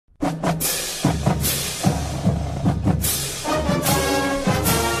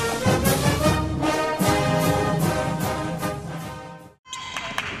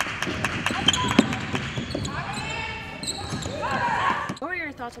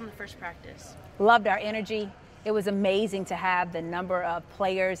on the first practice? Loved our energy. It was amazing to have the number of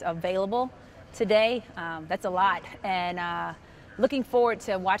players available today. That's a lot. And looking forward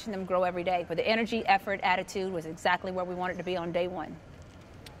to watching them grow every day. But the energy, effort, attitude was exactly where we wanted to be on day one.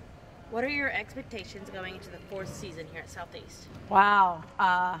 What are your expectations going into the fourth season here at Southeast? Wow.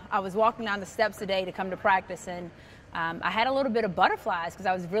 I was walking down the steps today to come to practice, and I had a little bit of butterflies because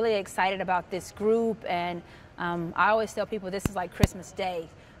I was really excited about this group. And I always tell people this is like Christmas Day.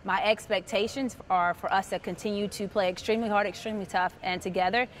 My expectations are for us to continue to play extremely hard, extremely tough, and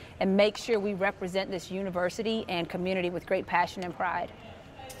together, and make sure we represent this university and community with great passion and pride.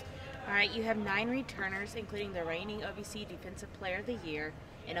 All right, you have 9 returners, including the reigning OVC Defensive Player of the Year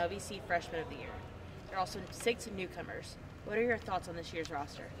and OVC Freshman of the Year. There are also 6 newcomers. What are your thoughts on this year's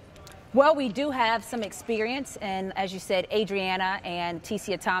roster? Well, we do have some experience, and as you said, Adriana and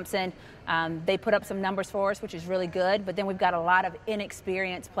Tecia Thompson, they put up some numbers for us, which is really good, but then we've got a lot of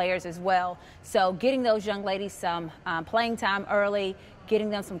inexperienced players as well. So getting those young ladies some playing time early, getting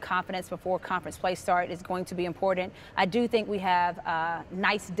them some confidence before conference play start is going to be important. I do think we have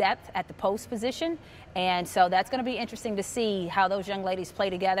nice depth at the post position, and so that's going to be interesting to see how those young ladies play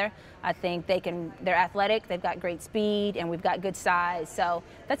together. I think they're athletic, they've got great speed, and we've got good size. So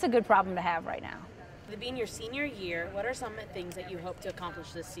that's a good problem to have right now. With it being your senior year, what are some things that you hope to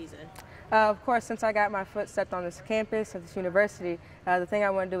accomplish this season? Of course, since I got my foot stepped on this campus of this university, the thing I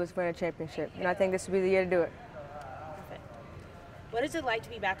want to do is win a championship, and I think this will be the year to do it. Perfect. What is it like to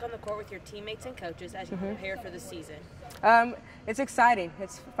be back on the court with your teammates and coaches as you prepare for the season? It's exciting.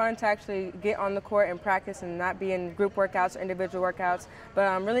 It's fun to actually get on the court and practice and not be in group workouts or individual workouts, but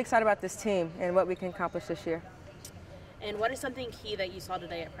I'm really excited about this team and what we can accomplish this year. And what is something key that you saw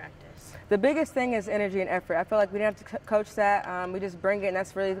today at practice? The biggest thing is energy and effort. I feel like we didn't have to coach that. We just bring it, and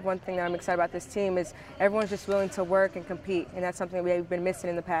that's really one thing that I'm excited about this team is everyone's just willing to work and compete, and that's something we've been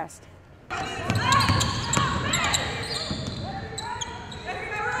missing in the past.